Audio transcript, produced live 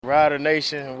Rider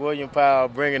Nation, William Powell,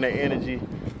 bringing the energy,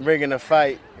 bringing the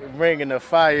fight, bringing the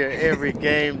fire every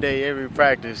game day, every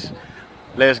practice.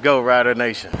 Let's go, Rider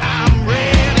Nation. I'm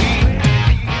ready.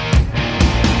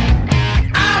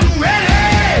 I'm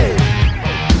ready.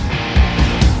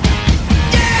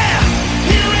 Yeah,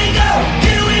 here we go,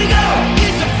 here we go.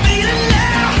 It's a feeling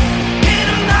now. Get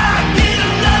 'em high, get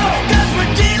 'em low, 'cause we're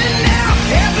dealing now.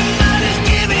 Everybody's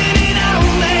giving it all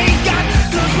they got,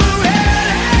 'cause we're ready.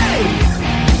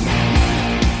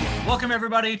 Welcome,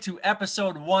 everybody, to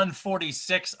episode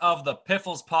 146 of the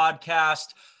Piffles Podcast,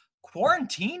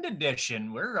 Quarantined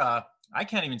Edition. I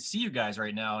can't even see you guys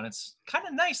right now, and it's kind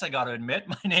of nice, I got to admit.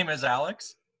 My name is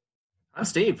Alex. I'm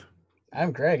Steve.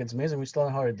 I'm Greg. It's amazing we still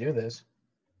know how to do this.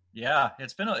 Yeah,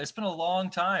 it's been a long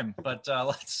time, but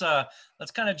let's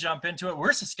kind of jump into it.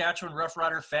 We're Saskatchewan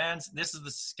Roughrider fans. This is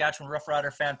the Saskatchewan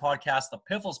Roughrider fan podcast, the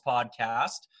Piffles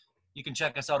Podcast. You can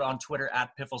check us out on Twitter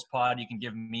at PifflesPod. You can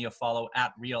give me a follow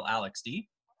at RealAlexD.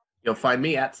 You'll find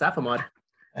me at Safamod.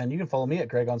 And you can follow me at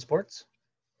Greg on Sports.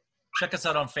 Check us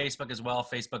out on Facebook as well,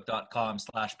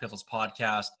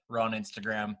 facebook.com/PifflesPodcast. We're on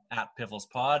Instagram at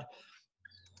PifflesPod.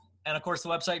 And, of course, the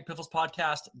website,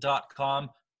 pifflespodcast.com.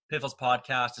 Piffles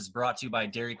Podcast is brought to you by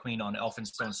Dairy Queen on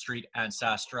Elphinstone Street and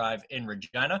Sass Drive in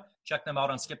Regina. Check them out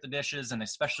on Skip the Dishes, and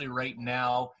especially right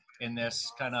now in this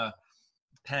kind of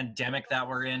pandemic that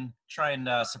we're in, try and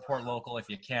support local if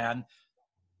you can.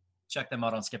 Check them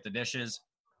out on Skip the Dishes.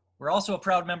 We're also a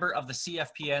proud member of the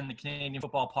CFPN, the Canadian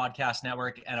Football Podcast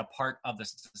Network, and a part of the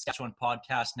Saskatchewan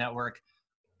Podcast Network.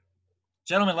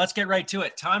 Gentlemen, let's get right to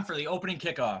it. Time for the opening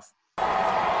kickoff.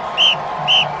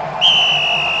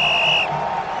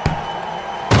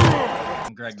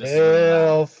 Greg, this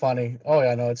Still funny. Oh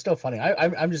yeah, no, it's still funny.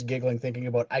 I'm just giggling thinking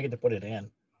about I get to put it in.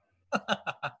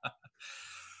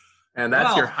 And that's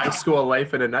Wow. your high school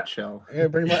life in a nutshell. Yeah,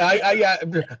 pretty much. I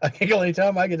giggle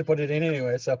anytime I get to put it in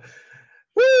anyway. So,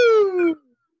 woo!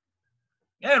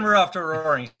 And we're off to a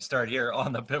roaring start here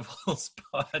on the Piffles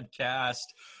Podcast.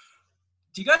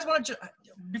 Do you guys want to,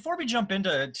 before we jump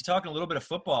into talking a little bit of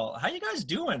football, how you guys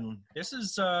doing? This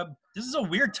is a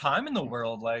weird time in the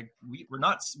world. Like we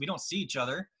don't see each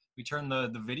other. We turned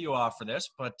the video off for this,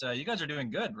 but you guys are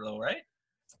doing good, though, right?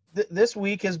 This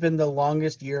week has been the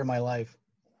longest year of my life.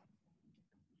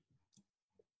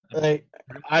 Like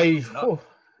I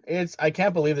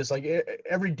can't believe this. Like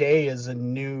every day is a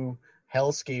new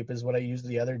hellscape, is what I used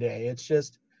the other day. It's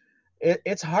just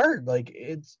it's hard. Like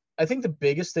I think the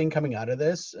biggest thing coming out of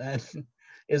this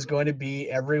is going to be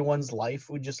everyone's life.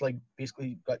 We just like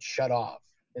basically got shut off.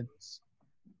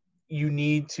 You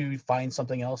need to find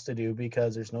something else to do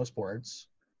because there's no sports.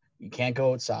 You can't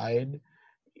go outside.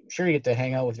 Sure, you get to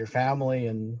hang out with your family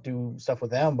and do stuff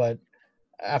with them, but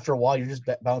after a while, you're just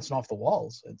bouncing off the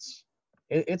walls. It's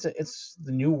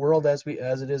the new world as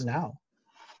it is now.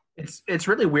 It's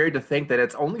really weird to think that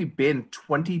it's only been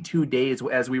 22 days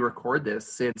as we record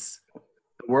this since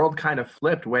the world kind of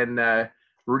flipped when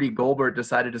Rudy Goldberg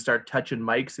decided to start touching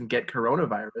mics and get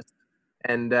coronavirus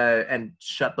and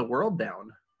shut the world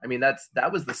down. I mean, that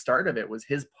was the start of it. Was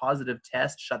his positive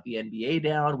test shut the NBA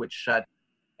down, which shut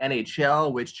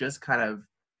NHL, which just kind of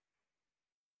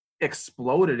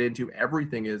exploded into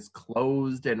everything is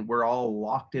closed and we're all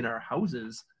locked in our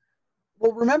houses.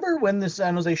 Well, remember when the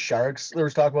San Jose Sharks, there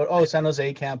was talk about, San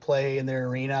Jose can't play in their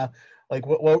arena. Like,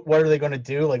 what are they going to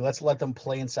do? Like, let's let them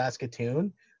play in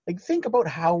Saskatoon. Like, think about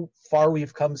how far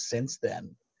we've come since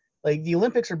then. Like, the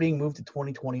Olympics are being moved to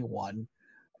 2021.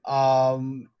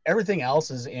 Everything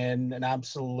else is in an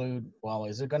absolute, well,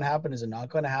 is it going to happen? Is it not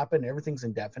going to happen? Everything's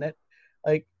indefinite.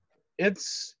 Like,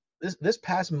 this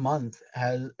past month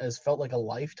has felt like a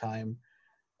lifetime.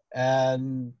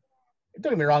 And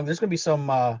don't get me wrong, there's going to be some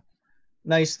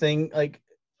nice thing. Like,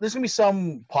 there's going to be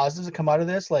some positives that come out of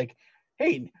this. Like,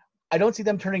 hey, I don't see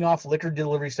them turning off liquor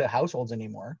deliveries to households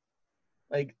anymore.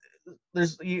 Like,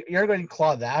 you're going to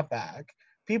claw that back.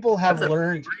 People have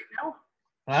learned. Right now?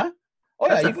 Huh? Oh,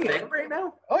 That's yeah, you can get right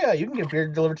now? Oh, yeah, you can get beer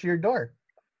delivered to your door.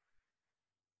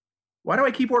 Why do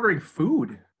I keep ordering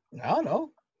food? I don't know.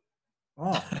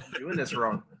 Oh, I'm doing this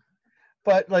wrong.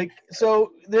 But like,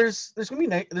 so there's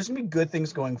gonna be good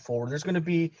things going forward. There's gonna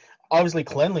be, obviously,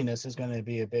 cleanliness is gonna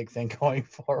be a big thing going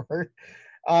forward.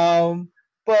 But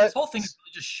This whole thing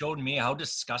really just showed me how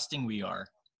disgusting we are.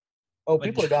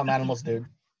 People are dumb animals, dude.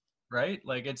 Right?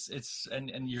 Like it's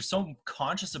and you're so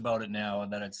conscious about it now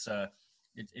that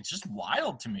it's just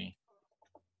wild to me.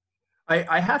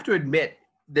 I have to admit,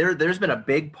 there's been a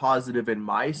big positive in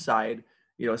my side,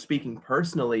 speaking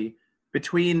personally,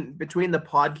 between the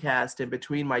podcast and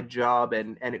between my job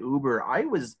and Uber. I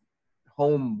was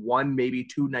home one, maybe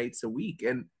two nights a week.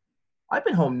 And I've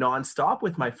been home nonstop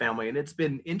with my family, and it's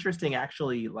been interesting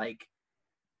actually, like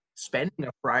spending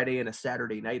a Friday and a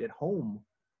Saturday night at home,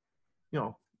 you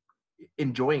know,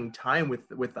 enjoying time with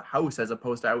the house as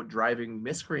opposed to out driving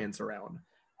miscreants around.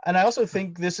 And I also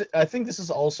think this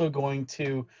is also going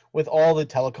to, with all the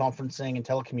teleconferencing and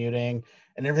telecommuting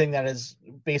and everything that has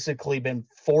basically been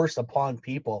forced upon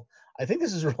people. I think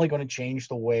this is really going to change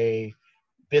the way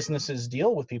businesses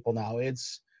deal with people now.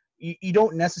 You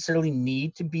don't necessarily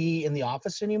need to be in the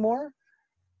office anymore.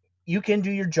 You can do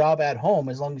your job at home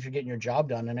as long as you're getting your job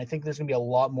done. And I think there's going to be a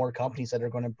lot more companies that are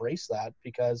going to embrace that,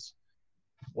 because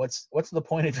what's the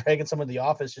point of dragging someone to the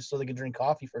office just so they can drink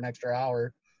coffee for an extra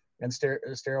hour and stare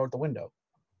out the window?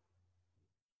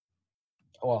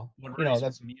 Well, What you know, worries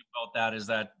that's me about that is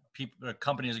that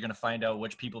companies are going to find out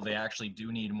which people they actually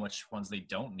do need and which ones they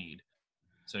don't need.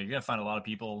 So you're going to find a lot of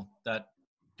people that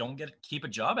don't keep a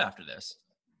job after this.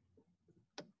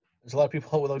 there's a lot of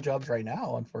people without jobs right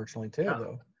now, unfortunately, too, Yeah.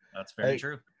 though. That's very Like,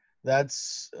 true.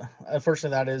 That's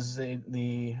unfortunately, that is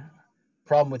the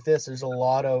problem with this. There's a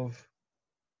lot of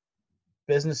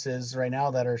businesses right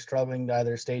now that are struggling to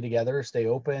either stay together or stay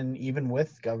open, even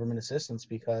with government assistance,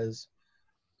 because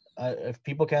if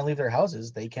people can't leave their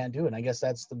houses, they can't do it. And I guess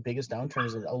that's the biggest downturn,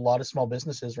 is that a lot of small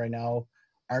businesses right now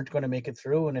aren't going to make it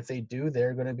through. And if they do,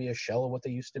 they're going to be a shell of what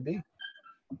they used to be.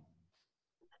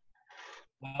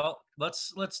 Well,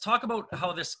 let's talk about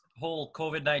how this whole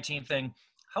COVID-19 thing,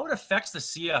 how it affects the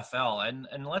CFL,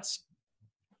 and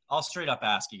I'll straight up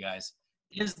ask you guys: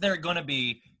 is there going to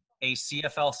be a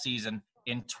CFL season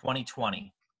in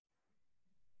 2020?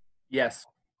 Yes.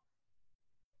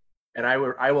 And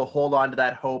I will hold on to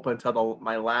that hope until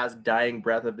my last dying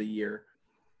breath of the year.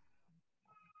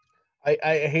 I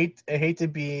hate to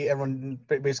be everyone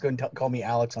basically going to call me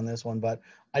Alex on this one, but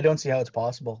I don't see how it's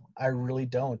possible. I really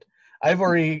don't. I've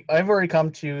already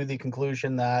come to the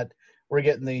conclusion that we're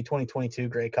getting the 2022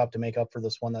 Grey Cup to make up for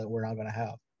this one that we're not going to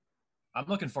have. I'm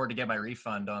looking forward to get my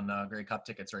refund on Grey Cup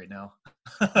tickets right now.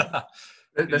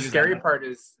 The scary part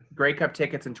is Grey Cup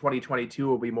tickets in 2022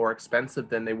 will be more expensive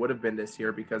than they would have been this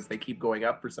year because they keep going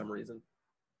up for some reason.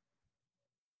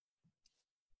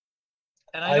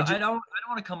 And I don't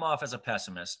want to come off as a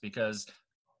pessimist, because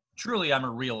truly I'm a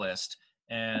realist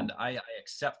and I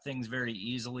accept things very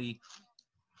easily.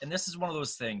 And this is one of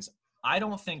those things. I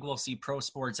don't think we'll see pro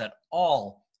sports at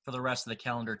all for the rest of the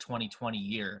calendar 2020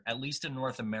 year, at least in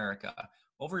North America.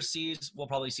 Overseas, we'll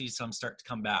probably see some start to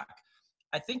come back.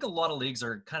 I think a lot of leagues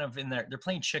are kind of in there. They're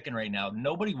playing chicken right now.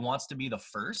 Nobody wants to be the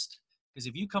first, because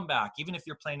if you come back, even if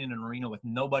you're playing in an arena with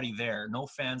nobody there, no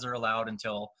fans are allowed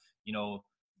until,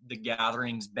 the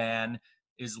gatherings ban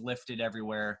is lifted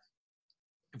everywhere.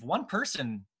 If one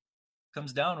person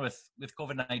comes down with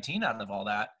COVID-19 out of all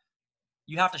that,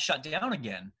 you have to shut down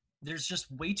again. There's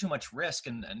just way too much risk.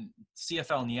 And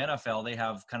CFL and the NFL, they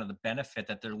have kind of the benefit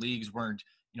that their leagues weren't,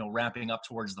 ramping up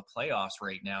towards the playoffs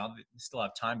right now. They still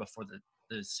have time before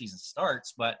the season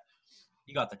starts, but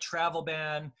you got the travel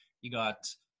ban, you got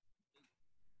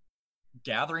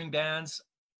gathering bans.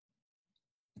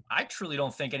 I truly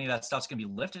don't think any of that stuff's going to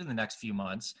be lifted in the next few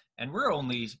months. And we're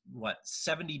only,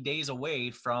 70 days away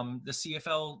from the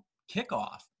CFL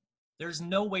kickoff. There's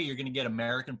no way you're going to get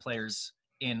American players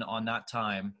in on that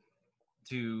time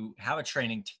to have a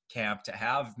training camp, to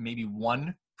have maybe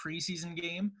one preseason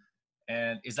game.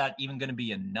 And is that even going to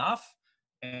be enough?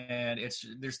 And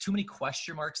there's too many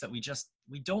question marks that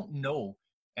we don't know.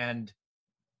 And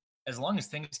as long as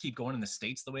things keep going in the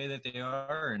States the way that they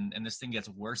are, and this thing gets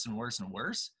worse and worse and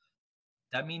worse,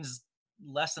 that means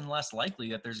less and less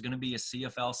likely that there's going to be a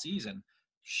CFL season.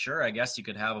 Sure, I guess you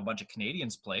could have a bunch of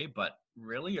Canadians play, but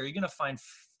really, are you going to find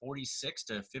 46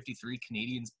 to 53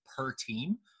 Canadians per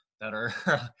team that are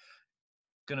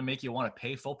going to make you want to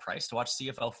pay full price to watch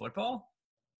CFL football?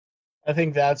 I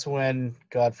think that's when,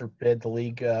 God forbid, the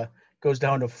league goes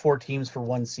down to 4 teams for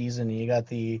one season. And you got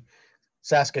the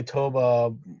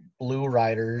Saskatoon Blue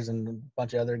Riders and a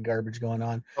bunch of other garbage going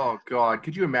on. Oh God,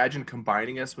 could you imagine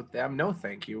combining us with them? No,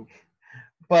 thank you.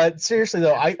 But seriously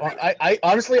though, I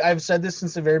honestly, I've said this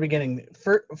since the very beginning.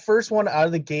 First one out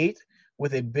of the gate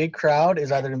with a big crowd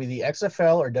is either going to be the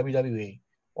XFL or WWE.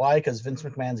 Why? Because Vince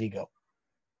McMahon's ego.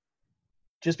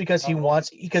 Just because he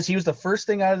was the first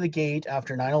thing out of the gate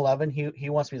after 9/11. He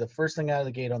wants to be the first thing out of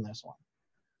the gate on this one.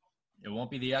 It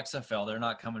won't be the XFL. They're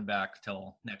not coming back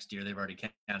till next year. They've already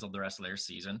canceled the rest of their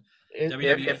season.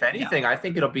 If anything, I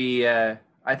think it'll be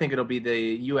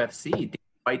the UFC. Dana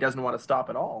White doesn't want to stop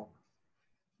at all.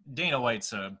 Dana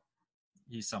White's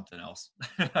he's something else.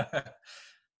 But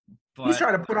he's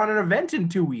trying to put on an event in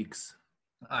 2 weeks.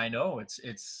 I know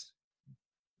it's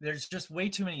there's just way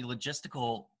too many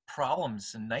logistical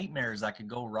problems and nightmares that could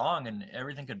go wrong and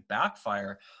everything could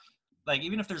backfire. Like,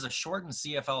 even if there's a shortened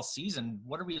CFL season,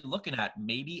 what are we looking at?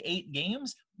 Maybe 8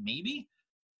 games? Maybe?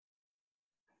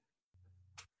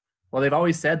 Well, they've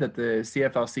always said that the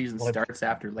CFL season Well, starts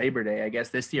after Labor Day. I guess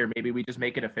this year maybe we just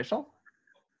make it official.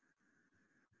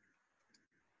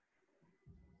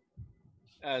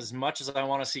 As much as I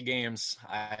want to see games,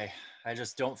 I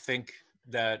just don't think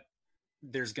that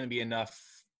there's going to be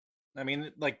enough. I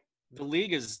mean, like, the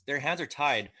league their hands are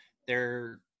tied.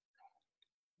 They're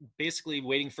basically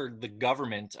waiting for the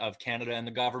government of Canada and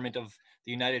the government of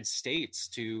the United States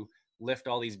to lift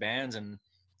all these bans. And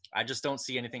I just don't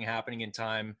see anything happening in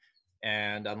time.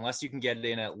 And unless you can get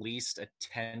in at least a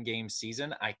 10-game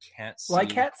season, I can't see. Well, I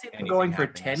can't see them anything going for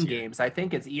happening 10 this year. games. I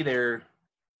think it's either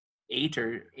eight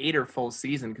or full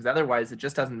season, because otherwise it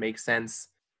just doesn't make sense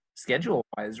schedule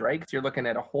wise, right? Because you're looking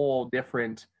at a whole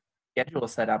different schedule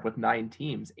setup with 9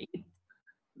 teams. 8.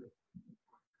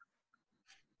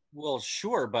 Well,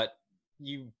 sure, but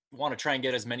you want to try and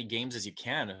get as many games as you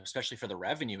can, especially for the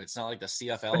revenue. It's not like the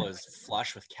CFL is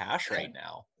flush with cash right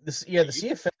now. the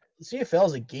CFL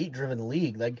is a gate-driven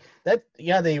league. Like that,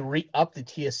 yeah, they re-up the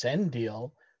TSN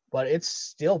deal, but it's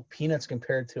still peanuts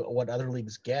compared to what other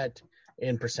leagues get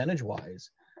in percentage-wise.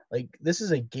 Like, this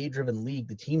is a gate-driven league.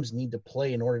 The teams need to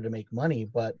play in order to make money,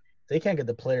 but they can't get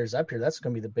the players up here. That's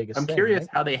going to be the biggest I'm thing, curious right?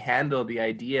 how they handle the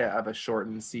idea of a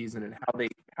shortened season and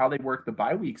how they work the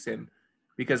bye weeks in,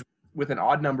 because with an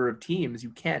odd number of teams,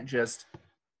 you can't just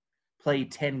play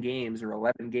 10 games or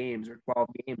 11 games or 12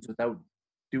 games without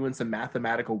doing some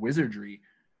mathematical wizardry,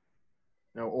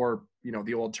 or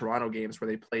the old Toronto games where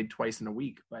they played twice in a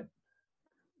week. But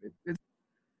it's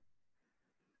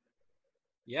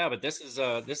Yeah, but this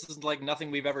is like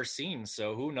nothing we've ever seen.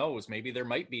 So who knows? Maybe there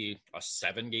might be a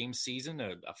 7-game season,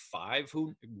 a 5.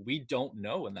 Who we don't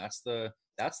know, and that's the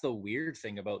weird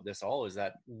thing about this all, is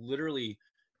that literally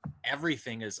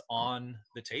everything is on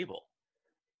the table.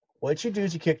 What you do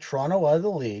is you kick Toronto out of the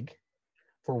league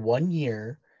for 1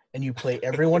 year, and you play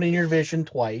everyone in your division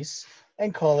twice,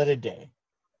 and call it a day.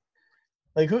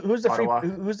 Like, who's the Ottawa.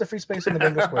 who's the free space in the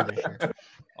Bengal square this year?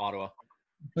 Ottawa.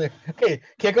 Okay,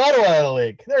 kick Ottawa out of the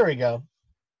league. There we go.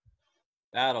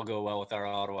 That'll go well with our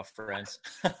Ottawa friends.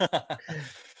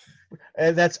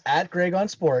 And that's at Greg on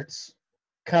Sports.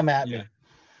 Come at me.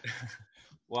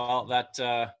 Well, that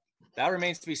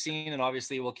remains to be seen, and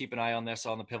obviously we'll keep an eye on this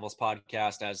on the Pivals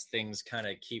podcast as things kind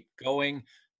of keep going.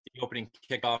 The opening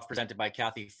kickoff presented by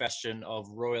Kathy Festian of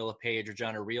Royal LePage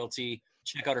Regina Realty.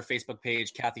 Check out her Facebook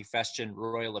page, Kathy Festian,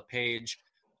 Royal LePage.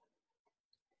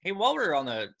 Hey, while we're on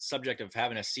the subject of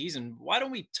having a season, why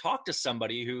don't we talk to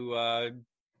somebody who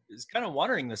is kind of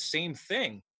wondering the same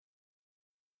thing?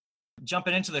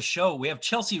 Jumping into the show, we have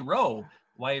Chelsea Rowe,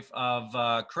 wife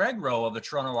of Craig Rowe of the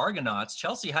Toronto Argonauts.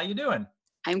 Chelsea, how you doing?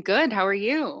 I'm good. How are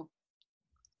you?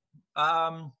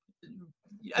 I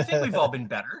think we've all been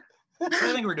better.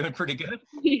 I think we're doing pretty good.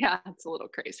 Yeah, it's a little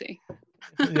crazy.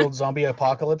 The old zombie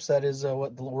apocalypse that is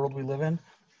what the world we live in.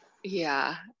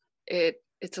 Yeah,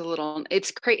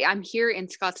 it's crazy. I'm here in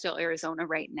Scottsdale, Arizona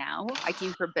right now. I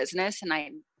came for business and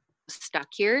I'm stuck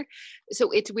here. So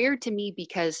it's weird to me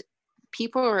because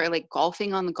people are like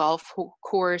golfing on the golf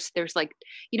course. There's like,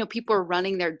 people are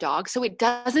running their dogs. So it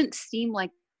doesn't seem like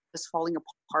it's falling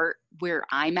apart where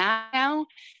I'm at now.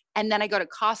 And then I go to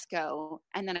Costco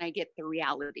and then I get the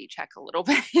reality check a little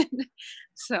bit.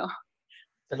 So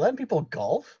They're letting people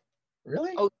golf?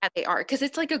 Really? oh yeah, they are, because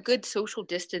it's like a good social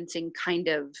distancing kind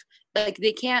of, like,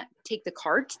 they can't take the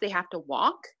carts, they have to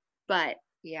walk. But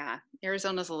yeah,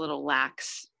 Arizona's a little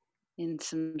lax in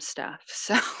some stuff.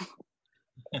 So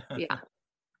yeah. as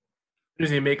soon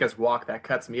as you make us walk, that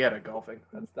cuts me out of golfing.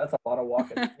 That's a lot of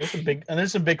walking.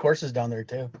 There's some big courses down there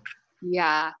too.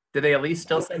 Yeah. Do they at least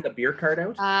still send the beer cart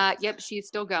out? Yep, she's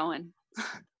still going.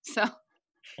 So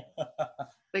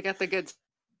they got the goods.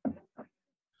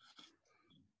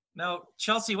 Now,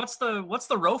 Chelsea, what's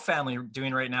the Rowe family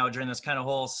doing right now during this kind of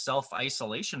whole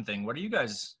self-isolation thing? What are you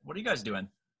guys doing?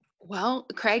 Well,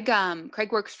 Craig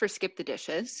works for Skip the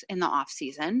Dishes in the off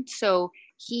season. So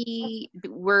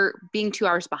we're being 2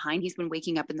 hours behind. He's been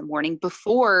waking up in the morning.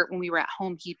 Before, when we were at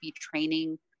home, he'd be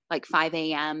training like 5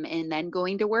 a.m. and then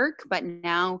going to work. But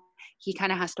now he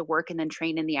kind of has to work and then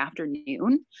train in the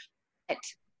afternoon. But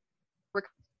we're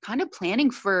kind of planning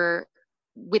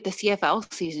with the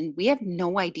CFL season, we have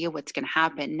no idea what's going to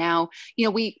happen. Now,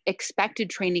 we expected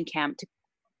training camp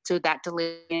so that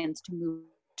delayed to move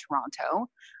to Toronto.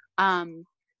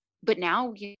 But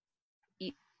now he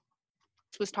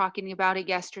was talking about it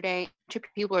yesterday.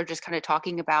 People are just kind of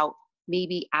talking about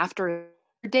maybe after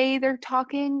a day they're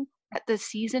talking that the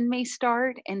season may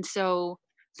start. And so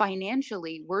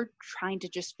financially, we're trying to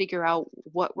just figure out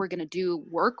what we're going to do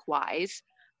work-wise.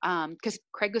 Because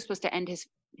Craig was supposed to end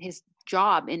his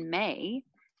job in May.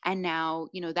 And now,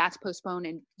 that's postponed.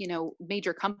 And,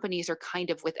 major companies are kind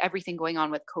of, with everything going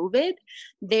on with COVID,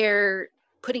 they're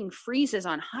putting freezes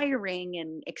on hiring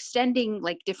and extending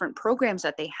like different programs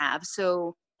that they have.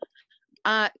 So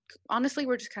honestly,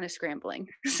 we're just kind of scrambling.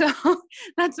 So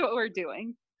that's what we're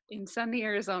doing in sunny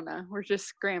Arizona. We're just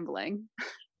scrambling.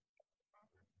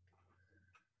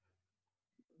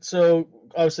 So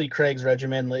obviously Craig's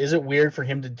regimen, is it weird for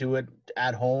him to do it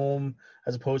at home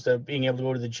as opposed to being able to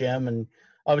go to the gym? And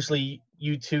obviously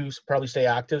you two probably stay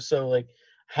active. So like,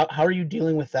 how are you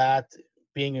dealing with that,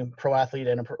 being a pro athlete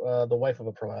and the wife of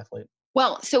a pro athlete?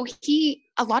 Well, so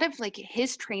a lot of like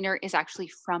his trainer is actually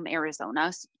from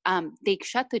Arizona. They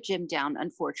shut the gym down,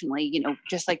 unfortunately,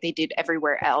 just like they did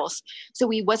everywhere else. So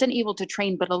he wasn't able to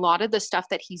train, but a lot of the stuff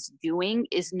that he's doing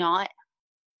is not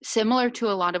similar to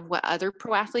a lot of what other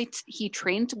pro athletes. He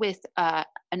trains with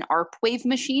an ARP wave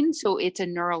machine. So it's a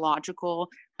neurological,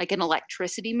 like an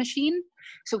electricity machine.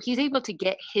 So he's able to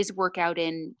get his workout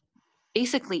in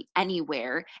basically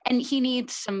anywhere, and he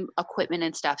needs some equipment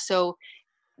and stuff. So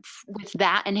with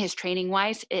that and his training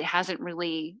wise, it hasn't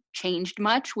really changed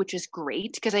much, which is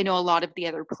great, because I know a lot of the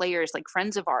other players, like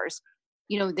friends of ours,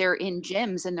 they're in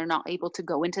gyms and they're not able to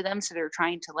go into them. So they're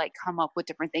trying to like come up with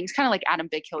different things, kind of like Adam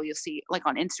Big Hill. You'll see like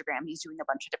on Instagram, he's doing a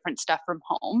bunch of different stuff from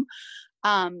home.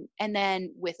 And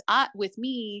then with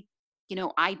me,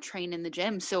 I train in the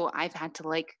gym. So I've had to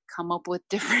like come up with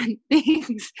different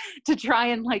things to try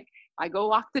and like, I go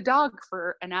walk the dog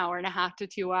for an hour and a half to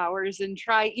 2 hours and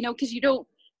try, because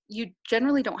you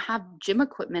generally don't have gym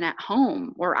equipment at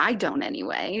home, or I don't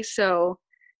anyway. So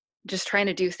just trying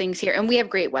to do things here, and we have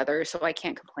great weather, so I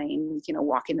can't complain,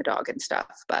 walking the dog and stuff.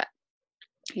 But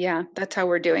yeah, that's how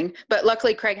we're doing. But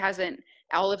luckily Craig hasn't,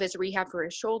 all of his rehab for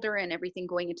his shoulder and everything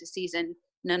going into season,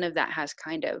 none of that has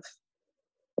kind of,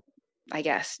 I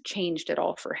guess, changed at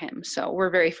all for him. So we're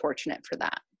very fortunate for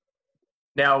that.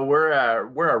 Now we're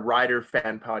a Rider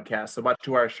fan podcast, so much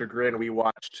to our chagrin, we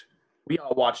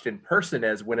all watched in person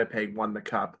as Winnipeg won the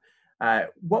cup.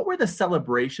 What were the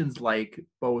celebrations like,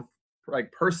 both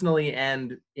like personally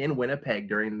and in Winnipeg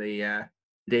during the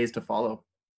days to follow?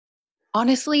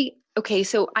 Honestly, okay,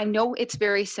 so I know it's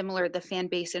very similar, the fan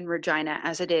base in Regina,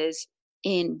 as it is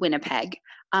in Winnipeg.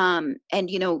 And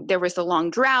there was the long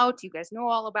drought. You guys know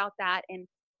all about that. And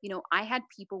I had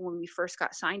people when we first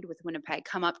got signed with Winnipeg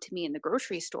come up to me in the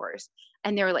grocery stores,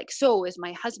 and they were like, so is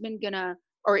your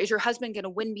husband gonna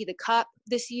win me the cup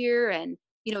this year? And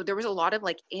there was a lot of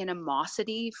like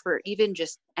animosity for even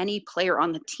just any player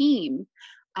on the team,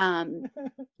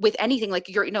 with anything. Like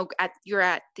you're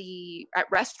at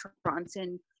restaurants,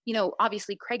 and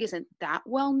obviously Craig isn't that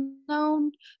well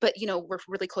known, but we're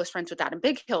really close friends with Adam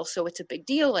Big Hill, so it's a big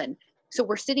deal. And so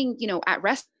we're sitting, at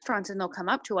restaurants, and they'll come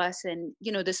up to us, and,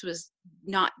 this was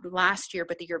not last year,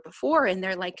 but the year before. And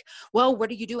they're like, well, what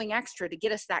are you doing extra to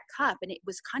get us that cup? And it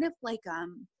was kind of like,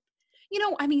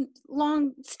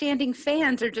 long-standing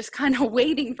fans are just kind of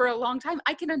waiting for a long time.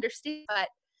 I can understand, but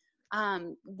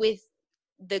with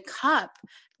the cup,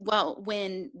 well,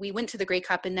 when we went to the Grey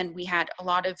Cup, and then we had a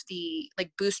lot of the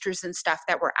like boosters and stuff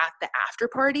that were at the after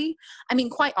party. I mean,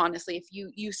 quite honestly, if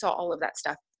you saw all of that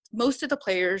stuff, most of the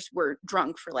players were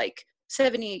drunk for like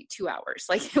 72 hours.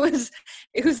 Like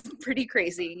it was pretty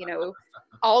crazy.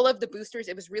 All of the boosters,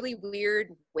 it was really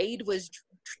weird. Wade was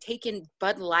taking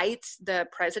Bud Lights, the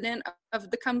president of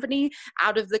the company,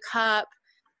 out of the cup.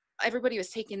 Everybody was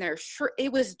taking their shirt.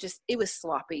 It was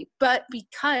sloppy. But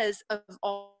because of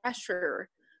all pressure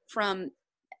from,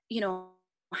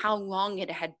 how long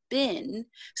it had been,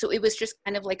 so it was just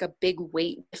kind of like a big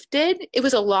weight lifted. It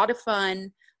was a lot of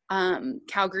fun.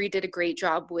 Calgary did a great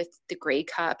job with the Grey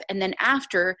Cup. And then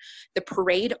after, the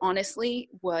parade, honestly,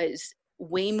 was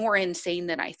way more insane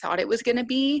than I thought it was going to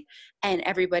be. And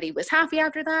everybody was happy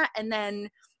after that. And then,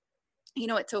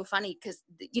 it's so funny because,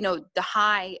 the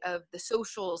high of the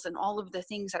socials and all of the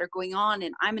things that are going on,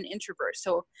 and I'm an introvert.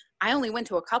 So I only went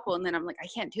to a couple, and then I'm like, I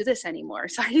can't do this anymore.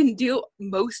 So I didn't do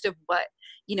most of what,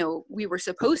 we were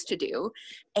supposed to do.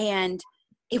 And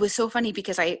it was so funny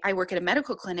because I work at a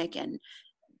medical clinic, and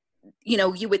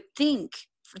you would think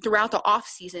throughout the off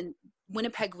season,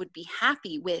 Winnipeg would be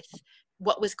happy with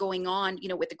what was going on,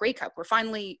 with the Grey Cup. We're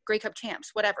finally Grey Cup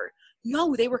champs, whatever.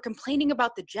 No, they were complaining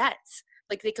about the Jets.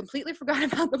 Like they completely forgot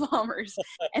about the Bombers,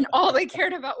 and all they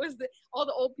cared about was all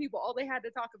the old people. All they had to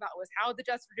talk about was how the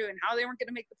Jets were doing, how they weren't going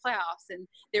to make the playoffs. And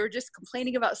they were just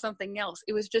complaining about something else.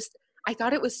 It was just, I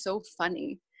thought it was so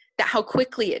funny that how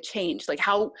quickly it changed, like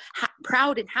how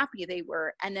proud and happy they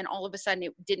were. And then all of a sudden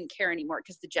it didn't care anymore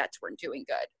because the Jets weren't doing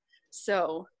good.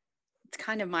 So it's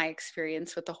kind of my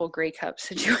experience with the whole Grey Cup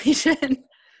situation.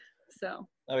 So.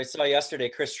 Oh, we saw yesterday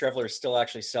Chris Streveler is still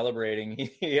actually celebrating. He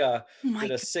did a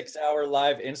 6-hour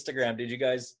live Instagram. Did you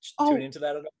guys tune into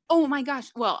that at all? Oh my gosh.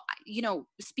 Well,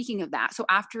 speaking of that, so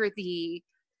after we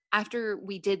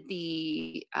did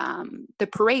the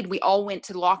parade, we all went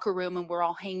to the locker room and we're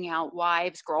all hanging out,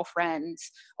 wives, girlfriends,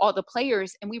 all the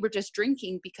players, and we were just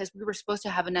drinking because we were supposed to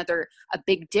have a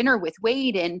big dinner with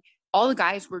Wade, and all the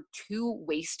guys were too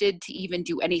wasted to even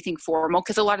do anything formal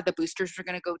because a lot of the boosters were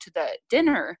going to go to the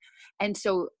dinner. And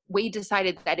so Wade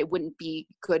decided that it wouldn't be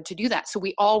good to do that. So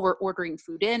we all were ordering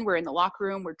food in, we're in the locker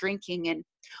room, we're drinking. And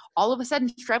all of a sudden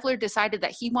Streveler decided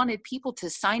that he wanted people to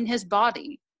sign his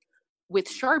body with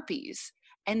Sharpies.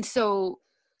 And so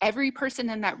every person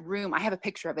in that room, I have a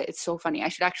picture of it. It's so funny. I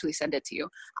should actually send it to you.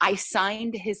 I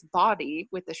signed his body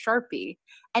with a Sharpie.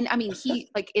 And I mean, he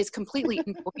is completely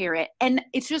incoherent. And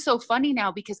it's just so funny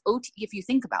now because OT, if you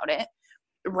think about it,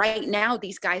 right now,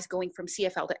 these guys going from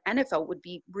CFL to NFL would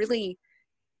be really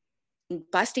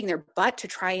busting their butt to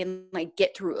try and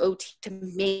get through OT to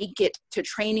make it to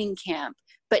training camp.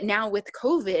 But now with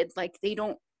COVID, they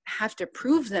don't have to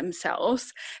prove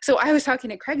themselves. So I was talking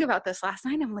to Craig about this last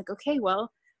night. I'm like, okay, well,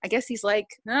 I guess he's I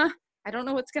don't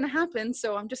know what's going to happen.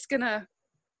 So I'm just going to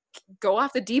go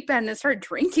off the deep end and start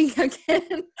drinking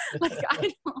again.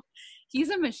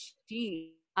 He's a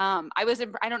machine. I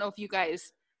don't know if you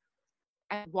guys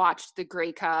watched the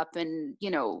Grey Cup, and,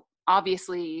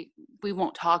 obviously we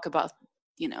won't talk about,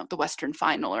 the Western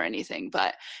final or anything,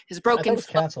 but his broken foot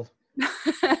canceled.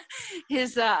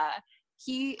 He's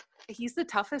the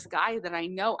toughest guy that I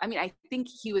know. I mean, I think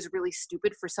he was really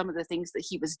stupid for some of the things that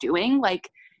he was doing.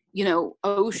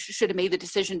 Osh should have made the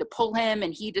decision to pull him,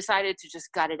 and he decided to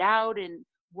just gut it out and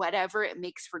whatever. It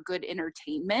makes for good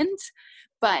entertainment.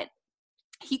 But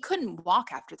he couldn't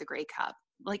walk after the Grey Cup.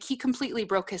 He completely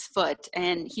broke his foot,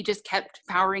 and he just kept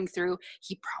powering through.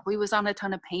 He probably was on a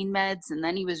ton of pain meds, and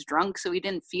then he was drunk, so he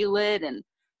didn't feel it. And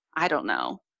I don't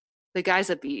know. The guy's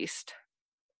a beast.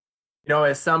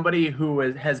 As somebody who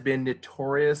has been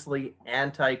notoriously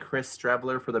anti-Chris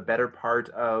Streveler for the better part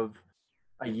of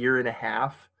a year and a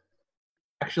half,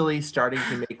 actually starting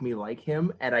to make me like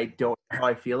him, and I don't know how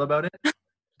I feel about it,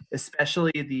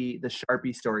 especially the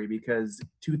Sharpie story, because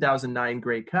 2009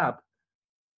 Grey Cup,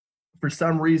 for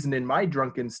some reason in my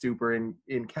drunken stupor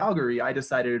in Calgary, I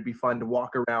decided it'd be fun to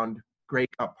walk around Grey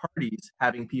Cup parties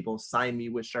having people sign me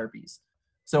with Sharpies.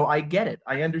 So I get it.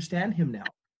 I understand him now.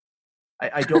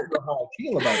 I don't know how I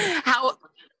feel about it.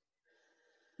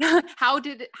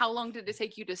 How long did it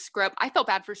take you to scrub? I felt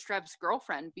bad for Strev's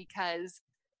girlfriend because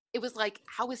it was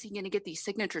how is he going to get these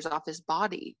signatures off his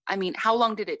body? I mean, how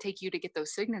long did it take you to get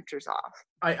those signatures off?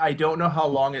 I don't know how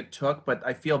long it took, but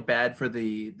I feel bad for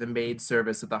the maid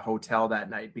service at the hotel that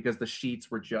night because the sheets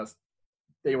were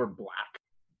they were black.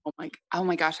 Oh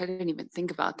my gosh, I didn't even think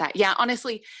about that. Yeah,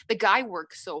 honestly, the guy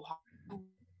works so hard.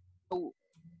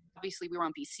 Obviously we were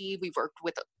on BC. We've worked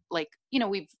with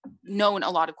we've known a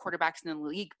lot of quarterbacks in the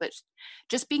league, but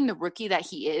just being the rookie that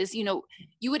he is, you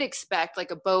would expect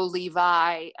a Bo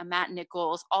Levi, a Matt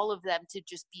Nichols, all of them to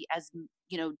just be as,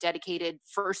 dedicated,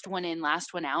 first one in,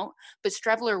 last one out. But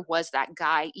Streveler was that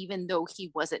guy, even though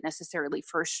he wasn't necessarily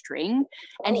first string.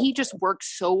 And he just worked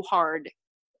so hard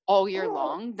all year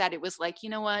long that it was you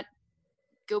know what,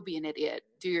 go be an idiot,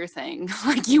 do your thing.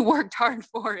 You worked hard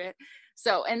for it.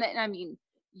 So, and then, I mean,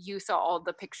 you saw all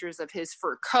the pictures of his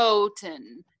fur coat,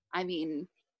 and I mean,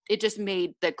 it just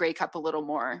made the Grey Cup a little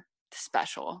more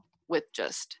special with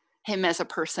just him as a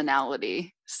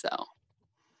personality. So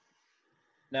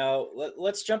now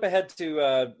let's jump ahead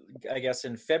to I guess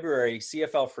in February,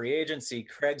 CFL free agency.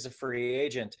 Craig's a free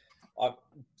agent,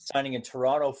 signing in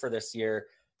Toronto for this year.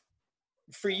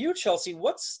 For you, Chelsea,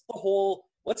 what's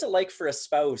it like for a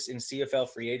spouse in CFL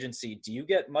free agency? Do you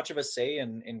get much of a say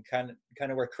in kind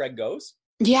of where Craig goes?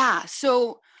 Yeah.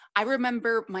 So I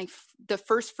remember the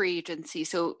first free agency.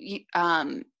 So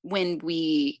when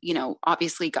we,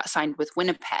 obviously got signed with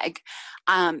Winnipeg,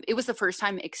 it was the first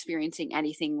time experiencing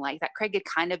anything like that. Craig had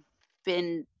kind of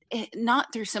been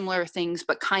not through similar things,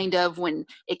 but kind of when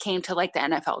it came to the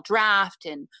NFL draft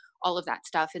and all of that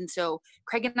stuff. And so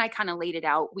Craig and I kind of laid it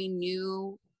out. We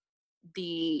knew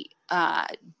the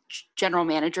general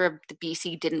manager of the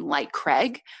BC didn't like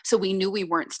Craig. So we knew we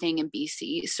weren't staying in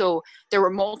BC. So there were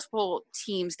multiple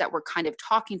teams that were kind of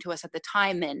talking to us at the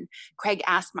time. And Craig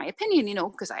asked my opinion, you know,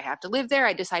 because I have to live there.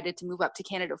 I decided to move up to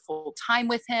Canada full time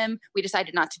with him. We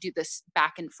decided not to do this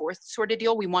back and forth sort of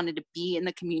deal. We wanted to be in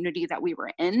the community that we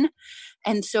were in.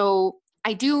 And so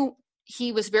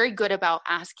he was very good about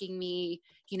asking me,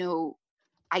 you know,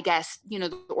 I guess, you know,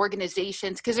 the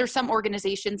organizations, because there's some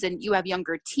organizations and you have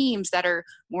younger teams that are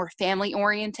more family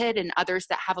oriented and others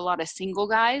that have a lot of single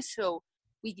guys. So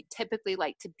we typically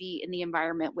like to be in the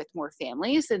environment with more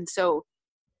families. And so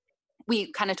we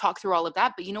kind of talk through all of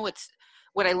that. But you know,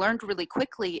 what I learned really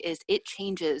quickly is it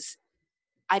changes,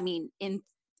 I mean, in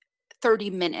 30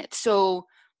 minutes. So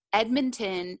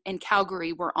Edmonton and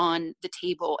Calgary were on the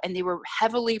table and they were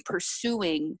heavily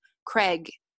pursuing Craig.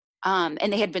 And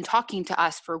they had been talking to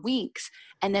us for weeks.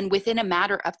 And then within a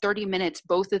matter of 30 minutes,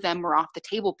 both of them were off the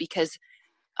table because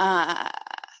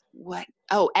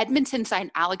Edmonton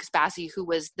signed Alex Bazzi, who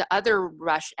was the other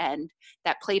rush end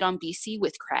that played on BC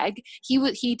with Craig.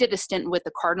 He did a stint with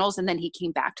the Cardinals and then he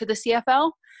came back to the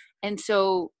CFL. And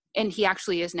he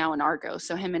actually is now in Argos.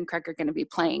 So him and Craig are going to be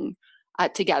playing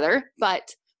together.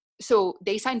 But so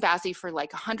they signed Bazzi for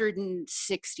like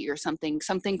 160 or something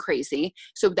crazy.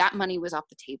 So that money was off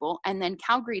the table. And then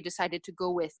Calgary decided to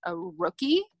go with a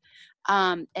rookie.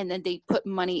 And then they put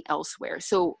money elsewhere.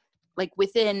 So like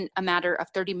within a matter of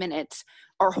 30 minutes,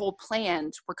 our whole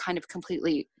plans were kind of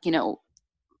completely, you know,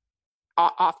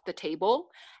 off the table.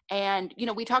 And, you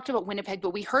know, we talked about Winnipeg,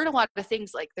 but we heard a lot of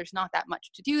things like there's not that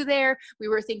much to do there. We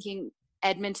were thinking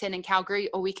Edmonton and Calgary,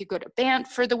 we could go to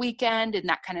Banff for the weekend and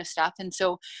that kind of stuff. And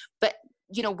so, but,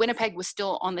 you know, Winnipeg was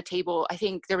still on the table. I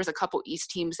think there was a couple East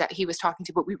teams that he was talking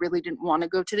to, but we really didn't want to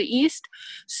go to the East.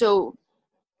 So,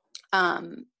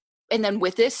 and then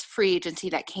with this free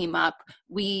agency that came up,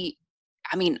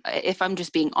 if I'm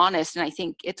just being honest, and I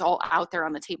think it's all out there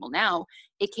on the table now,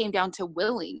 it came down to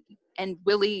Willie. And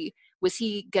Willie, was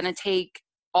he going to take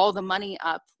all the money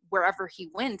up wherever he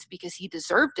went because he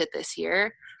deserved it this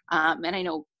year? And I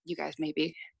know you guys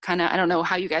maybe kind of, I don't know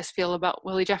how you guys feel about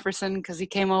Willie Jefferson because he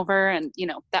came over and, you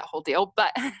know, that whole deal.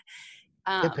 But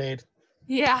Get paid.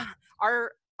 Yeah,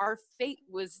 our fate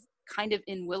was kind of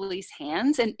in Willie's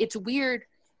hands. And it's weird.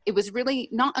 It was really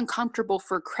not uncomfortable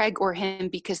for Craig or him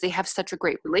because they have such a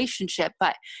great relationship.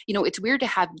 But, you know, it's weird to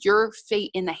have your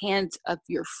fate in the hands of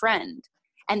your friend.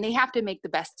 And they have to make the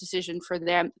best decision for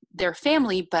their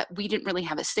family, but we didn't really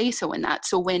have a say-so in that.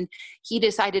 So when he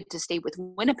decided to stay with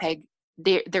Winnipeg,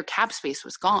 their cap space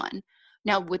was gone.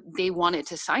 Now, they wanted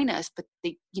to sign us, but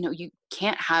they, you know, you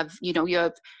can't have, you know, you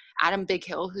have Adam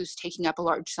Bighill, who's taking up a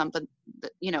large sum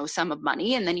of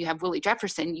money, and then you have Willie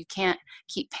Jefferson. You can't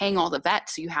keep paying all the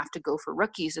vets, so you have to go for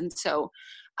rookies. And so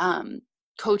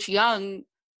Coach Young,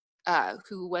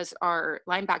 who was our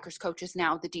linebackers coach, is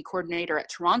now the D coordinator at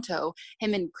Toronto.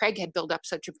 Him and Craig had built up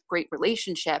such a great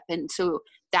relationship. And so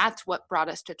that's what brought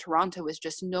us to Toronto, is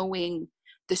just knowing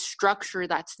the structure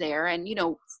that's there. And, you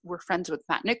know, we're friends with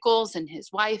Matt Nichols and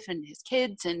his wife and his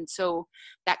kids. And so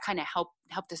that kind of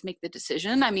helped us make the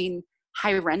decision. I mean,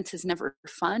 high rent is never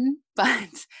fun,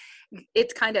 but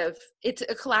it's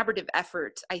a collaborative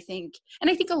effort, I think. And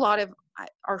I think a lot of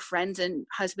our friends and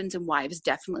husbands and wives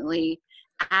definitely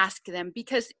ask them,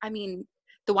 because I mean,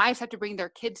 the wives have to bring their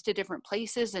kids to different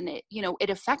places, and it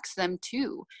affects them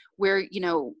too, where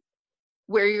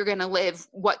you're going to live,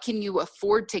 what can you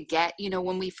afford to get.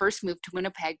 When we first moved to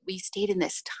Winnipeg, we stayed in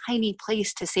this tiny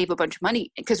place to save a bunch of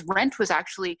money because rent was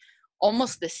actually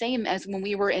almost the same as when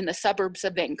we were in the suburbs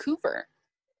of Vancouver,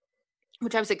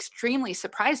 which I was extremely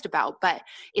surprised about. But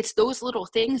it's those little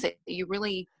things that you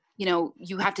really,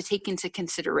 you have to take into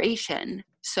consideration.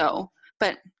 So,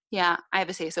 but yeah, I have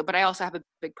a say so, but I also have a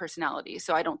big personality.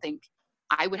 So I don't think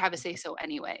I would have a say so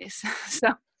anyways.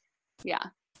 So, yeah.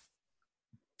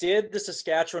 Did the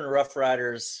Saskatchewan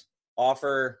Roughriders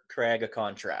offer Craig a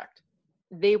contract?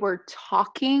 They were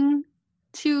talking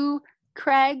to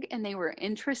Craig and they were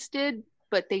interested,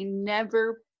 but they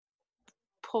never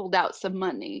pulled out some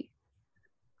money.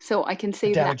 So I can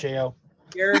say that. J.O.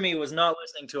 Jeremy was not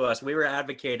listening to us. We were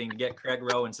advocating to get Craig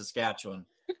Rowe in Saskatchewan.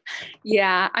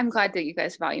 Yeah, I'm glad that you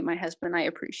guys value my husband. I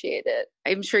appreciate it.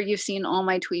 I'm sure you've seen all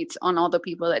my tweets on all the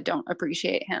people that don't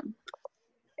appreciate him,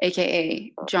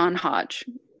 aka John Hodge.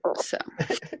 So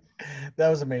that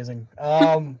was amazing.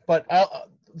 But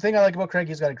the thing I like about Craig,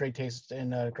 he's got a great taste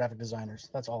in graphic designers.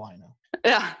 That's all I know.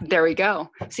 Yeah, there we go.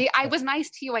 See, I was nice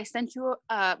to you. I sent you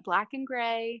black and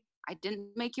gray. I didn't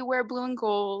make you wear blue and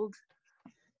gold.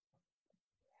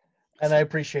 And I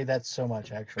appreciate that so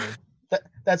much, actually.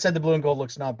 That said, the blue and gold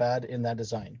looks not bad in that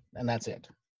design, and that's it.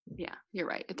 Yeah, you're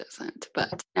right. It doesn't.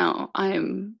 But no,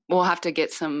 we'll have to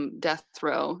get some Death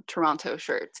Row Toronto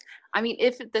shirts. I mean,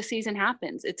 if the season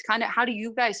happens, it's kind of, how do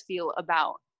you guys feel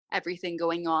about everything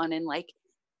going on? And like,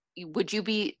 would you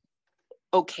be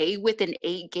okay with an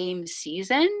 8-game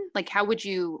season? Like, how do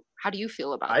you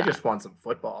feel about I that? just want some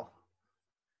football.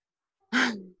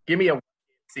 Give me a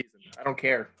season. I don't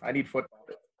care. I need football.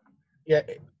 Yeah,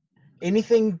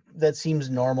 anything that seems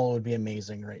normal would be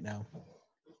amazing right now.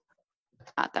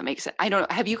 That makes sense. I don't know.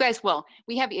 Have you guys, well,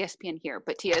 we have ESPN here,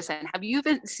 but TSN, have you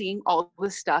been seeing all the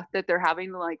stuff that they're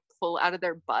having to like pull out of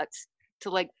their butts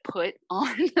to like put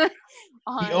on? The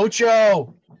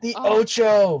Ocho! The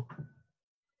Ocho!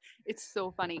 It's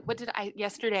so funny.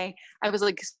 Yesterday, I was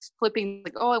like flipping,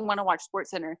 like, I want to watch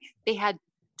SportsCenter. They had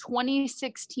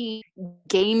 2016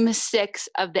 Game 6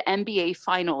 of the NBA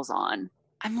Finals on.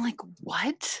 I'm like,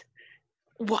 what?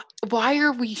 Why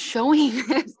are we showing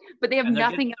this? But they have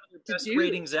nothing else to best do.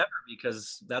 ratings ever,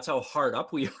 because that's how hard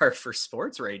up we are for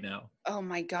sports right now. Oh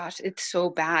my gosh, it's so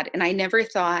bad. And I never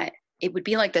thought it would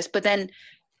be like this. But then,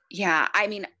 yeah, I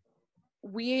mean,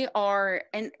 we are,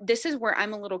 and this is where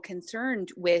I'm a little concerned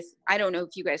with, I don't know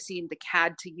if you guys seen the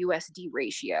CAD to USD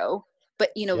ratio, but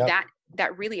Yep.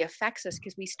 that really affects us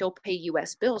because we still pay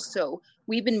US bills. So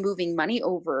we've been moving money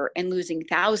over and losing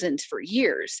thousands for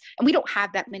years. And we don't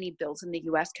have that many bills in the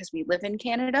US because we live in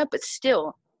Canada, but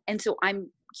still. And so I'm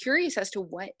curious as to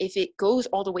what, if it goes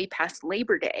all the way past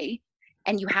Labor Day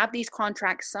and you have these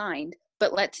contracts signed,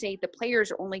 but let's say the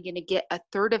players are only going to get a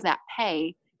third of that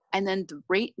pay, and then the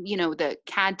rate, the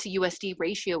CAD to USD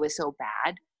ratio is so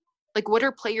bad. Like, what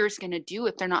are players going to do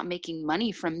if they're not making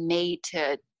money from May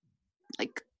to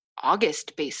like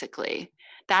August, basically?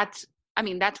 That's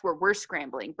where we're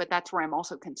scrambling, but that's where I'm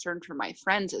also concerned for my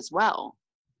friends as well.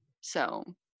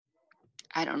 So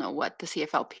I don't know what the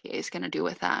CFLPA is going to do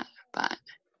with that, but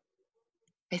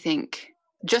I think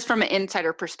just from an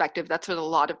insider perspective, that's what a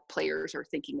lot of players are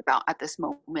thinking about at this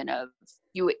moment. Of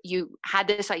you had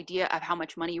this idea of how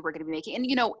much money you were going to be making,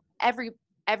 and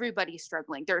everybody's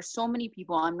struggling. There are so many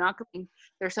people.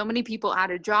 There's so many people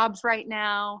out of jobs right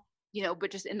now.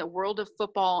 But just in the world of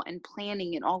football and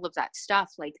planning and all of that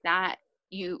stuff like that,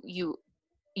 you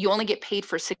only get paid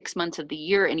for 6 months of the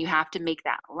year, and you have to make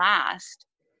that last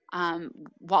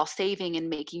while saving and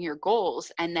making your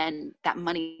goals. And then that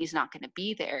money is not going to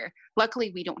be there.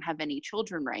 Luckily, we don't have any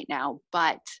children right now,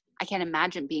 but I can't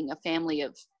imagine being a family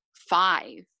of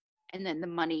 5, and then the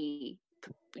money,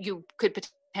 you could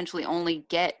potentially only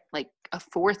get like a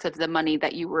fourth of the money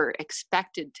that you were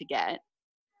expected to get.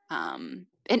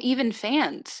 And even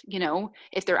fans,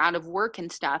 if they're out of work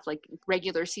and stuff, like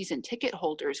regular season ticket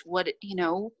holders, what's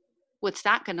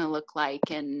that going to look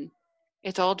like? And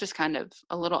it's all just kind of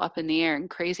a little up in the air and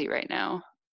crazy right now.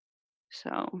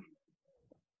 So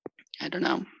I don't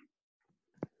know.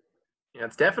 Yeah,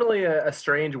 it's definitely a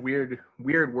strange, weird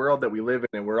world that we live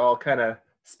in, and we're all kind of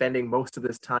spending most of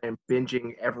this time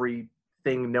binging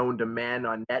everything known to man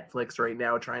on Netflix right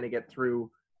now, trying to get through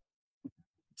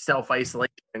self-isolation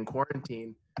and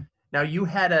quarantine. Now, you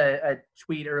had a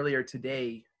tweet earlier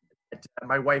today that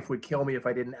my wife would kill me if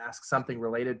I didn't ask something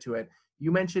related to it.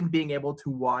 You mentioned being able to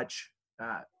watch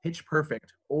Pitch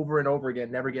Perfect over and over again,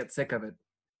 never get sick of it.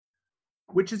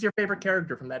 Which is your favorite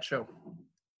character from that show?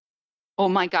 Oh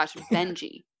my gosh,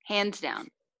 Benji, hands down,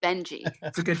 Benji.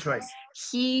 That's a good choice.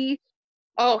 He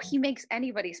makes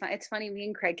anybody smile. It's funny, me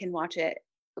and Craig can watch it.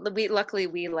 Luckily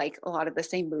we like a lot of the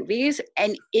same movies,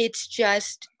 and it's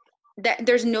just that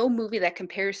there's no movie that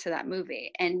compares to that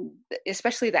movie, and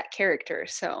especially that character.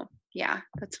 So yeah,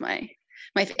 that's my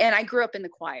and I grew up in the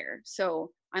choir,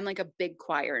 so I'm like a big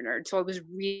choir nerd. So I was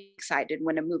really excited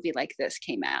when a movie like this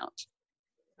came out.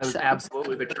 That was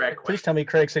absolutely the correct Please question. tell me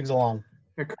Craig sings along.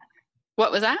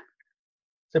 What was that?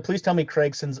 So please tell me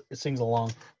Craig sings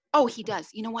along. Oh, he does.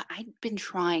 You know what? I've been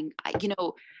trying.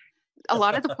 A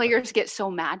lot of the players get so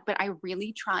mad, but I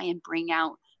really try and bring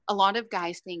out. A lot of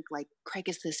guys think like Craig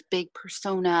is this big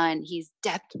persona and he's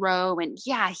death row, and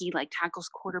yeah, he like tackles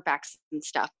quarterbacks and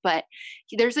stuff, but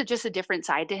there's just a different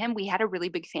side to him. We had a really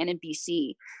big fan in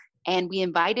BC, and we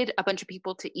invited a bunch of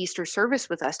people to Easter service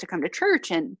with us to come to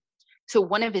church. And so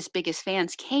one of his biggest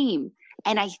fans came,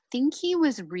 and I think he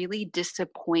was really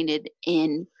disappointed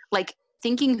in like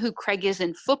thinking who Craig is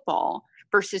in football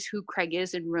versus who Craig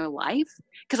is in real life.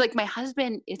 Because like my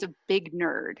husband is a big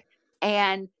nerd,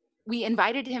 and we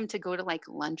invited him to go to like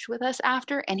lunch with us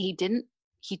after, and he didn't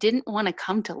want to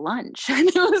come to lunch. And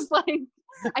it was like,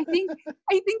 I think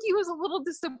he was a little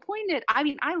disappointed. I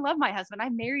mean, I love my husband. I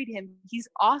married him. He's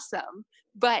awesome.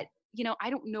 But, I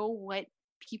don't know what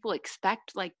people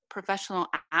expect like professional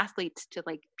athletes to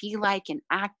like be like and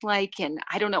act like, and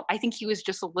I don't know. I think he was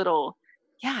just a little,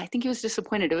 I think he was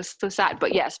disappointed. It was so sad.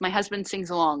 But yes, my husband sings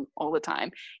along all the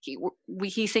time.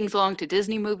 He sings along to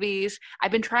Disney movies.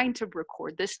 I've been trying to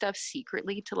record this stuff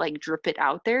secretly to like drip it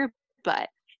out there, but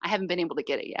I haven't been able to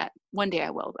get it yet. One day I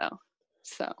will though.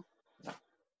 So.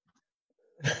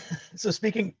 So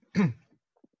speaking of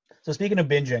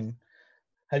binging,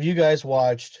 have you guys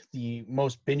watched the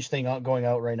most binge thing going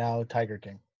out right now, Tiger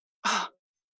King? Oh,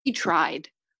 we tried.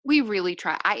 We really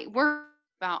tried.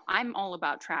 I'm all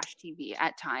about trash TV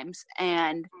at times,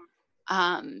 and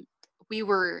we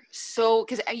were so,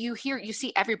 because you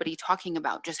see everybody talking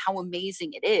about just how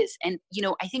amazing it is, and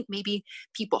I think maybe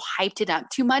people hyped it up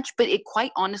too much, but it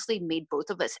quite honestly made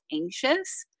both of us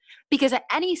anxious, because at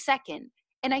any second.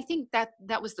 And I think that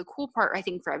was the cool part, I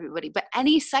think, for everybody. But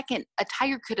any second, a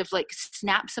tiger could have like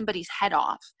snapped somebody's head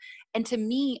off. And to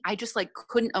me, I just like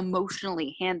couldn't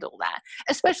emotionally handle that,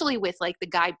 especially with like the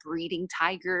guy breeding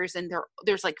tigers, and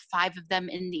there's like 5 of them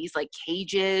in these like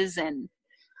cages, and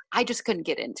I just couldn't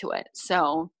get into it.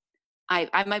 So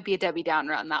I might be a Debbie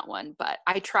Downer on that one, but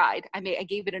I tried. I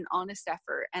gave it an honest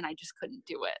effort, and I just couldn't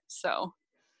do it. So.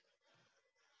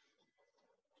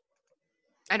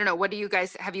 I don't know.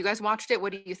 Have you guys watched it?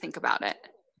 What do you think about it?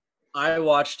 I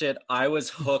watched it. I was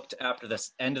hooked after the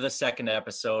end of the second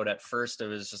episode. At first, it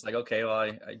was just like, okay,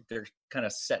 well, they're kind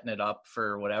of setting it up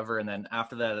for whatever. And then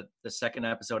after the second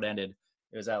episode ended,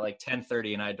 it was at like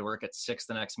 10:30, and I had to work at 6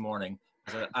 the next morning.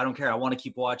 I don't care. I want to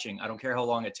keep watching. I don't care how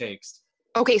long it takes.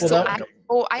 Okay, Well, so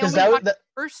I only watched the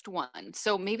first one,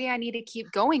 so maybe I need to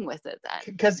keep going with it then.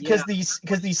 Because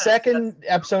the second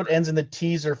episode ends in the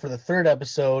teaser for the third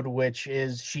episode, which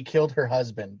is she killed her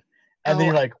husband, and then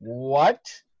you're like, what?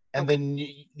 And then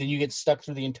you get stuck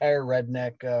through the entire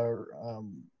redneck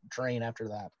train after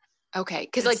that. Okay,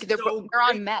 because like they're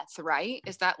on meth, right?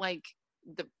 Is that like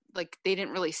they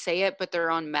didn't really say it, but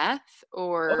they're on meth,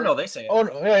 or? Oh no, they say it. Oh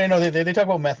no, yeah, no, they talk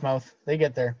about meth mouth. They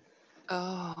get there.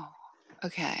 Oh.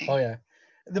 Okay. Oh yeah,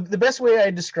 the best way I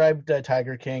described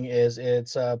Tiger King is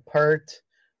it's part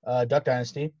Duck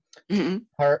Dynasty,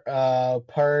 part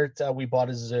We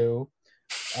Bought a Zoo,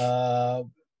 part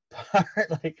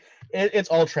like it's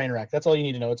all train wreck. That's all you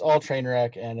need to know. It's all train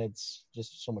wreck, and it's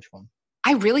just so much fun.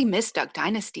 I really miss Duck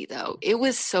Dynasty though. It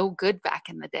was so good back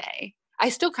in the day. I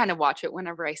still kind of watch it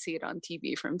whenever I see it on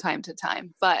TV from time to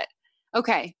time. But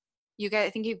okay. You guys, I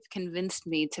think you've convinced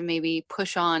me to maybe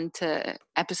push on to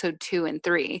episode 2 and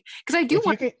 3, because I do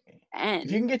want to end.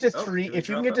 If you can get to 3,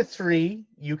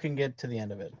 you can get to the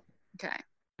end of it. Okay.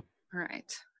 All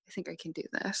right. I think I can do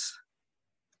this.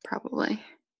 Probably.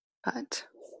 But.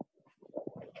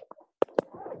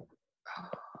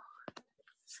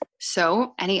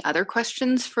 So, any other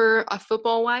questions for a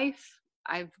football wife?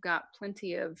 I've got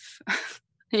plenty of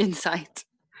insight.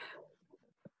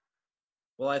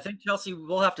 Well, I think, Chelsea,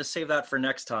 we'll have to save that for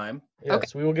next time. Yes, okay.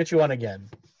 We will get you on again.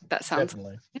 That sounds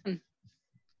definitely.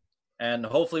 And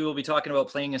hopefully we'll be talking about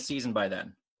playing a season by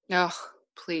then. Oh,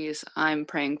 please. I'm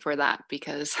praying for that,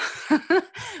 because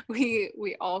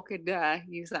we all could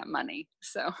use that money.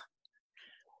 So.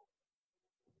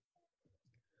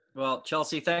 Well,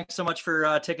 Chelsea, thanks so much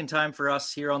for taking time for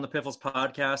us here on the Piffles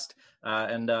podcast.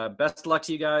 And best of luck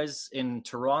to you guys in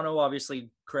Toronto. Obviously,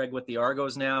 Craig with the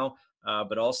Argos now.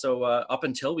 But also up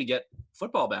until we get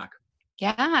football back.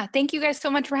 Yeah. Thank you guys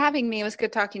so much for having me. It was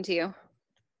good talking to you.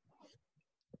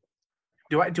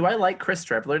 Do I like Chris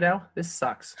Streveler now? This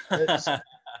sucks.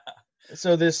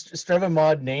 So this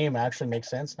Strevamod name actually makes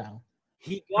sense now.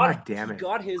 He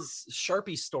got his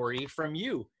Sharpie story from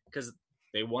you, because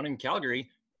they won in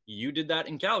Calgary. You did that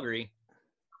in Calgary.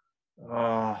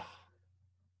 Oh.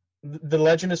 The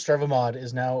legend of Strevamod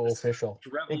is now official.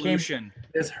 Revolution.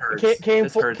 This hurts. It came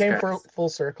full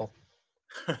circle.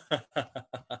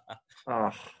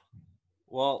 Oh.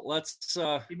 Well, let's.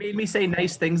 He made me say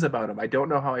nice things about him. I don't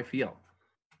know how I feel.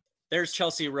 There's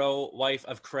Chelsea Rowe, wife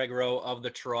of Craig Rowe of the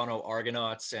Toronto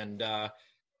Argonauts, and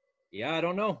yeah, I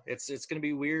don't know. It's going to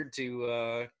be weird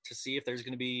to see if there's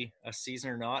going to be a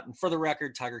season or not. And for the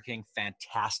record, Tiger King,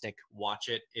 fantastic. Watch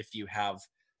it if you have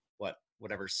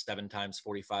whatever 7 times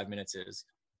 45 minutes is.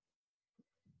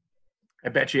 I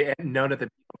bet you none of the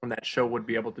people from that show would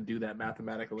be able to do that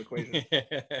mathematical equation.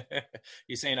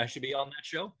 You saying I should be on that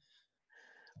show?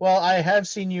 Well, I have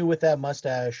seen you with that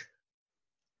mustache.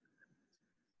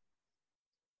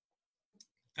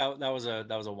 That was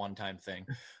a one-time thing.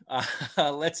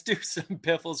 Let's do some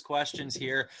Piffles questions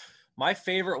here. My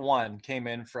favorite one came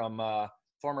in from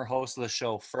former host of the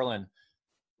show, Ferlin.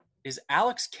 Is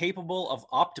Alex capable of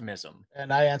optimism?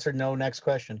 And I answered no. Next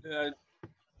question.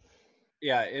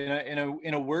 Yeah,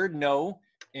 in a word, no.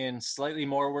 In slightly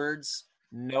more words,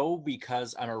 no,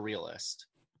 because I'm a realist,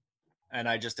 and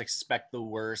I just expect the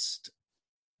worst,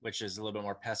 which is a little bit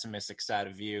more pessimistic side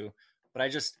of view. But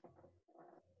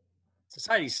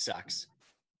society sucks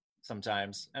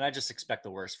sometimes, and I just expect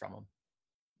the worst from them.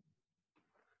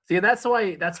 See, that's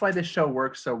why this show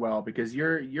works so well, because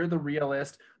you're the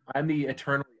realist, I'm the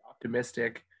eternally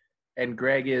optimistic, and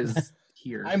Greg is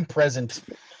here. I'm present.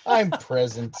 I'm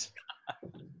present.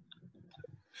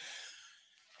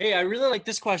 Hey, I really like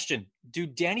this question. Do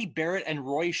Danny Barrett and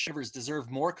Roy Shivers deserve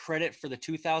more credit for the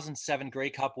 2007 Grey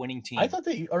Cup winning team? I thought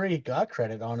they already got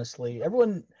credit, honestly.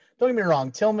 Everyone, don't get me wrong,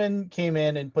 Tillman came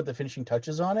in and put the finishing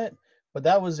touches on it, but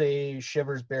that was a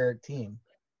Shivers Barrett team.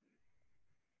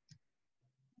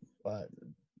 But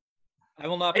I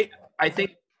will not. I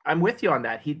think I'm with you on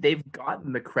that. They've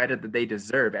gotten the credit that they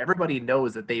deserve. Everybody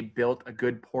knows that they built a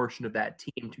good portion of that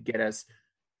team to get us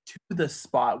to the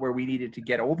spot where we needed to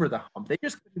get over the hump. They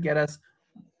just couldn't get us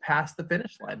past the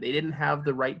finish line. They didn't have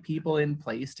the right people in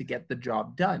place to get the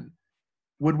job done.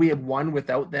 Would we have won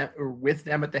without them or with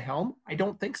them at the helm? I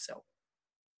don't think so.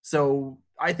 So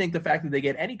I think the fact that they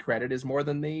get any credit is more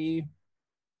than they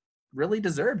really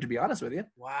deserve, to be honest with you.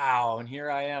 Wow, and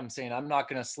here I am saying I'm not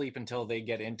going to sleep until they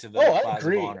get into the I Plaza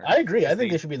agree. of Honor. I agree. I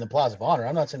think they should be in the Plaza of Honor.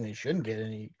 I'm not saying they shouldn't get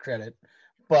any credit,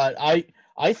 but I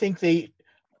think they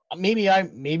maybe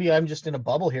I'm just in a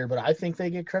bubble here, but I think they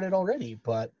get credit already.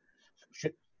 But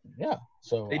yeah,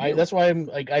 so that's why I'm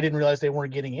like I didn't realize they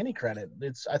weren't getting any credit.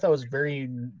 I thought it was very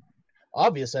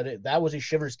obvious that that was a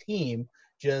Shivers team,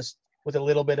 just with a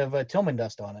little bit of a Tillman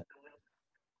dust on it.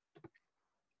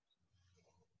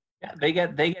 Yeah, they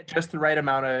get just the right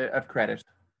amount of credit.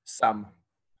 Some.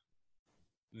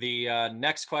 The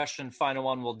next question, final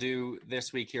one we'll do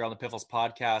this week here on the Piffles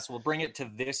podcast. We'll bring it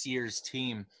to this year's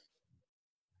team.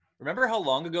 Remember how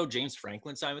long ago James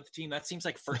Franklin signed with the team? That seems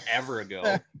like forever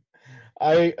ago.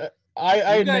 I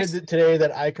admitted today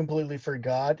that I completely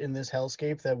forgot in this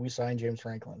hellscape that we signed James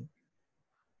Franklin.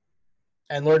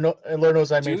 And Lord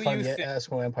knows I made fun of the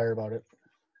Eskimo Empire about it.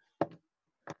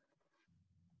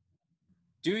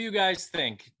 Do you guys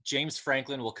think James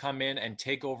Franklin will come in and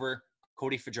take over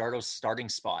Cody Fajardo's starting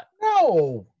spot?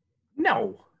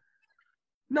 No.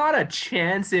 Not a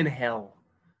chance in hell.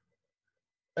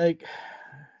 Like,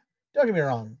 don't get me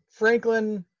wrong.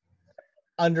 Franklin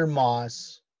under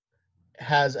Moss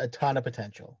has a ton of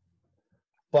potential.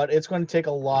 But it's going to take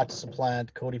a lot to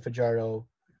supplant Cody Fajardo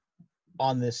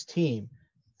on this team.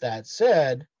 That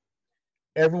said,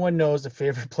 everyone knows the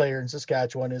favorite player in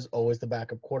Saskatchewan is always the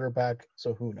backup quarterback,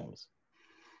 so who knows?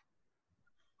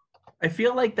 I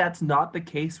feel like that's not the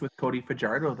case with Cody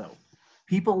Fajardo, though.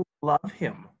 People love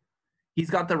him. He's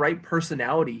got the right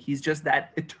personality. He's just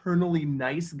that eternally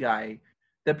nice guy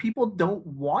that people don't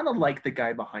want to like the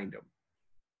guy behind him.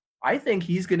 I think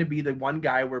he's going to be the one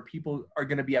guy where people are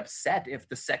going to be upset if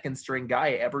the second string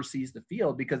guy ever sees the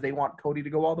field because they want Cody to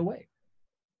go all the way.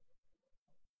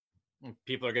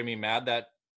 People are going to be mad that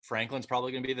Franklin's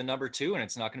probably going to be the number 2 and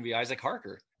it's not going to be Isaac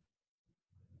Harker.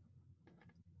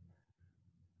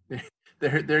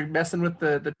 They're messing with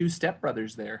the two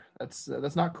stepbrothers there.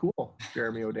 That's not cool,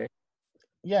 Jeremy O'Day.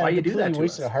 Yeah, why you do that to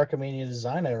wasted us? a Harkamania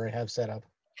design I already have set up.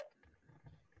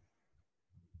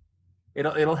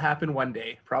 It'll happen one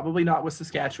day. Probably not with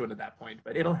Saskatchewan at that point,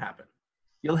 but it'll happen.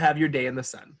 You'll have your day in the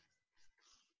sun.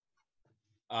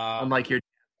 Unlike your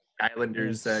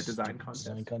Islanders design contest.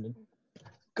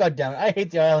 God damn it. I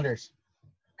hate the Islanders.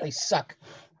 They suck.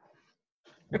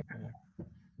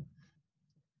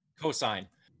 Cosign.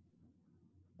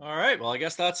 All right. Well, I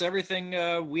guess that's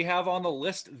everything we have on the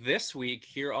list this week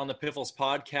here on the Piffles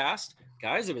podcast.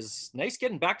 Guys, it was nice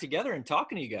getting back together and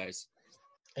talking to you guys.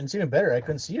 And it's even better. I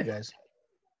couldn't see you guys.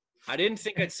 I didn't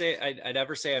think I'd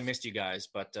ever say I missed you guys,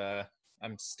 but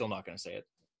I'm still not going to say it.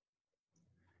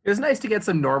 It was nice to get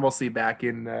some normalcy back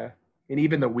in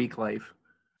even the week life.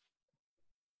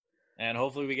 And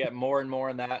hopefully we get more and more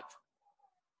in that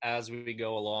as we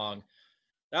go along.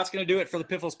 That's going to do it for the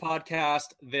Piffles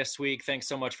podcast this week. Thanks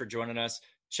so much for joining us.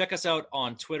 Check us out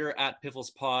on Twitter at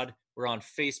PifflesPod. We're on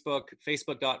Facebook,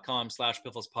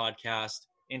 facebook.com/PifflesPodcast.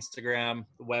 Instagram,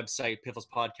 the website,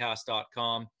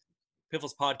 pifflespodcast.com.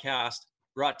 Piffles Podcast,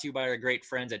 brought to you by our great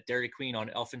friends at Dairy Queen on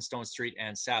Elphinstone Street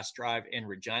and Sass Drive in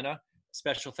Regina.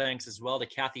 Special thanks as well to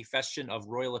Kathy Festian of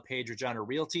Royal LePage Regina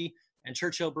Realty and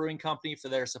Churchill Brewing Company for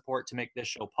their support to make this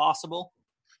show possible.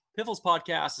 Piffles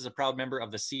Podcast is a proud member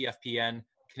of the CFPN,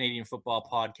 Canadian Football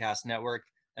Podcast Network,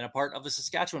 and a part of the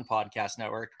Saskatchewan Podcast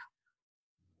Network.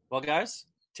 Well, guys,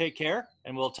 take care,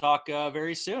 and we'll talk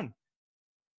very soon.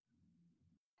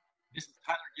 This is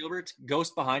Tyler Gilbert,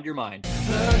 Ghost Behind Your Mind.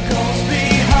 The ghost